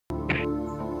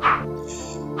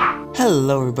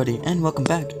Hello everybody, and welcome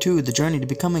back to the journey to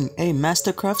becoming a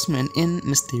master craftsman in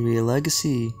Mystera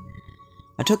Legacy.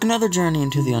 I took another journey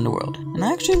into the underworld, and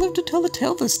I actually lived to tell the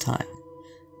tale this time.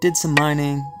 Did some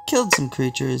mining, killed some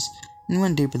creatures, and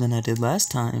went deeper than I did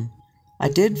last time. I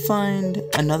did find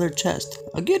another chest,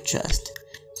 a good chest.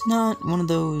 It's not one of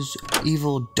those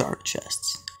evil dark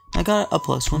chests. I got a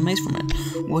 +1 mace from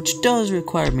it, which does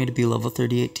require me to be level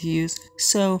 38 to use,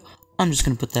 so I'm just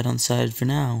going to put that on the side for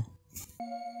now.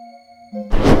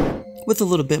 With a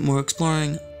little bit more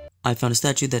exploring, I found a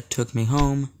statue that took me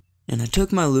home, and I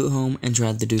took my loot home and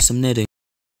tried to do some knitting.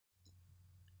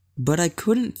 But I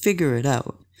couldn't figure it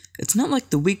out. It's not like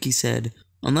the wiki said,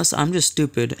 unless I'm just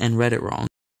stupid and read it wrong.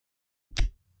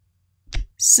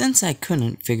 Since I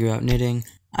couldn't figure out knitting,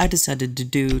 I decided to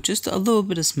do just a little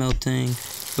bit of smelting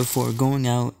before going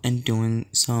out and doing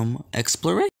some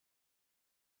exploration.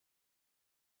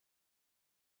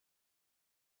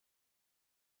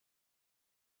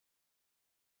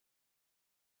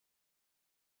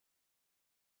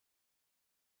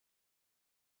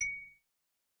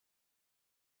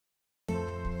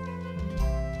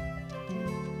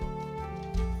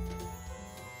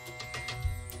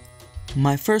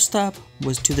 My first stop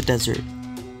was to the desert,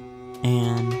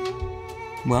 and,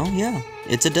 well, yeah,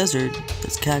 it's a desert.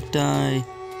 There's cacti,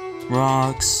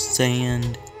 rocks,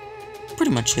 sand,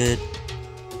 pretty much it.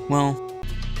 Well,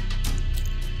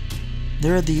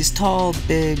 there are these tall,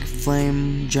 big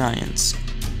flame giants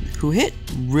who hit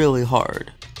really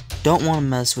hard. Don't want to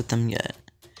mess with them yet.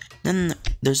 Then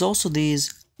there's also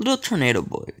these little tornado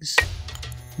boys.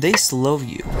 They slow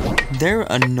you. They're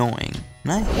annoying,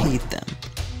 and I hate them.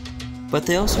 But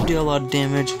they also deal a lot of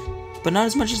damage, but not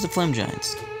as much as the flame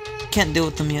giants. Can't deal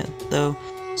with them yet, though,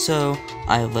 so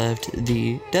I left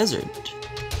the desert.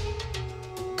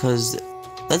 Cause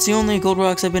that's the only gold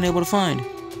rocks I've been able to find.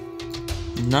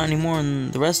 Not anymore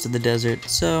in the rest of the desert,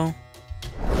 so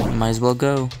might as well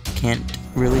go. Can't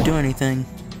really do anything.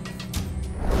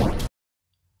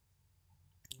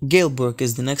 Galebrook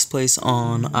is the next place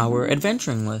on our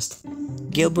adventuring list.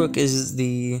 Galebrook is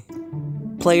the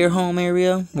player home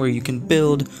area where you can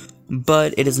build,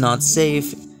 but it is not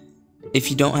safe. If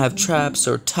you don't have traps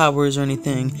or towers or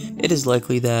anything, it is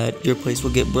likely that your place will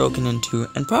get broken into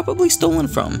and probably stolen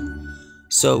from.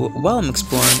 So while I'm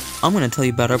exploring, I'm going to tell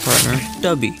you about our partner,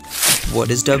 Dubby.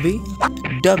 What is Dubby?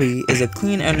 Dubby is a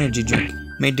clean energy drink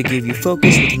made to give you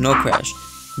focus with no crash.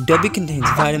 Dubby contains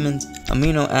vitamins,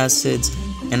 amino acids,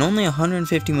 and only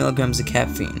 150 milligrams of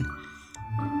caffeine.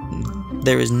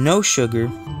 There is no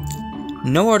sugar,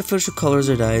 no artificial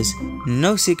colors or dyes,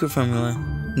 no secret formula,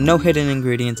 no hidden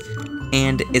ingredients,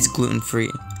 and it's gluten-free.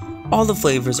 All the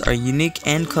flavors are unique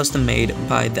and custom made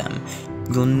by them.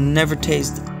 You'll never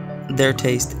taste their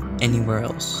taste anywhere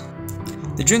else.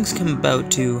 The drinks come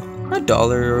about to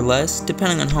 $1 or less,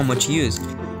 depending on how much you use.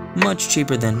 Much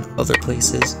cheaper than other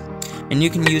places. And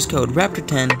you can use code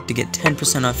RAPTOR10 to get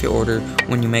 10% off your order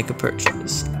when you make a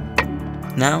purchase.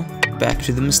 Now, back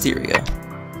to the Mystera.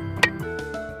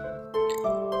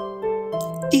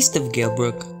 East of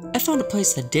Galebrook, I found a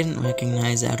place I didn't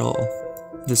recognize at all.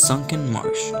 The Sunken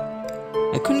Marsh.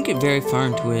 I couldn't get very far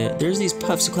into it. There's these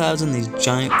puffs of clouds and these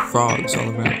giant frogs all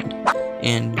around.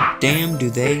 And damn do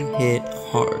they hit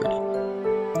hard.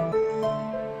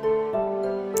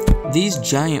 These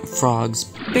giant frogs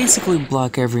basically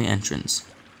block every entrance.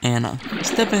 And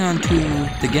stepping onto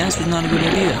the gas was not a good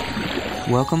idea.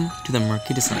 Welcome to the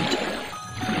Murky Descent.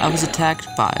 I was attacked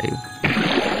by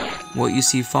what you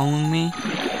see following me.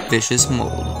 Vicious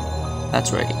mold.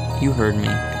 That's right, you heard me.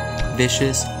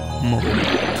 Vicious mold.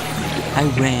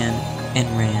 I ran and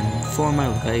ran for my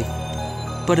life,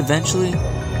 but eventually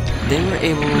they were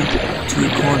able to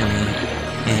corner me,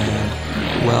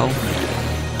 and, well,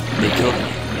 they killed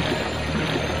me.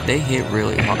 They hit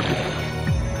really hard.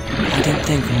 I didn't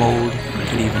think mold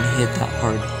could even hit that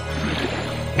hard.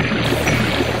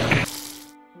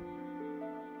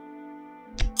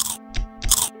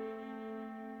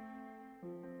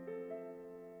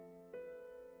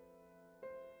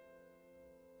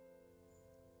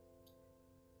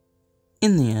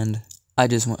 In the end, I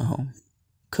just went home,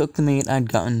 cooked the meat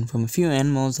I'd gotten from a few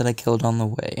animals that I killed on the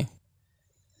way.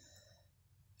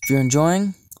 If you're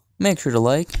enjoying, make sure to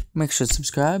like, make sure to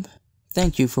subscribe.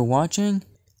 Thank you for watching,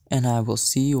 and I will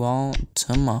see you all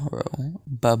tomorrow.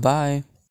 Bye-bye.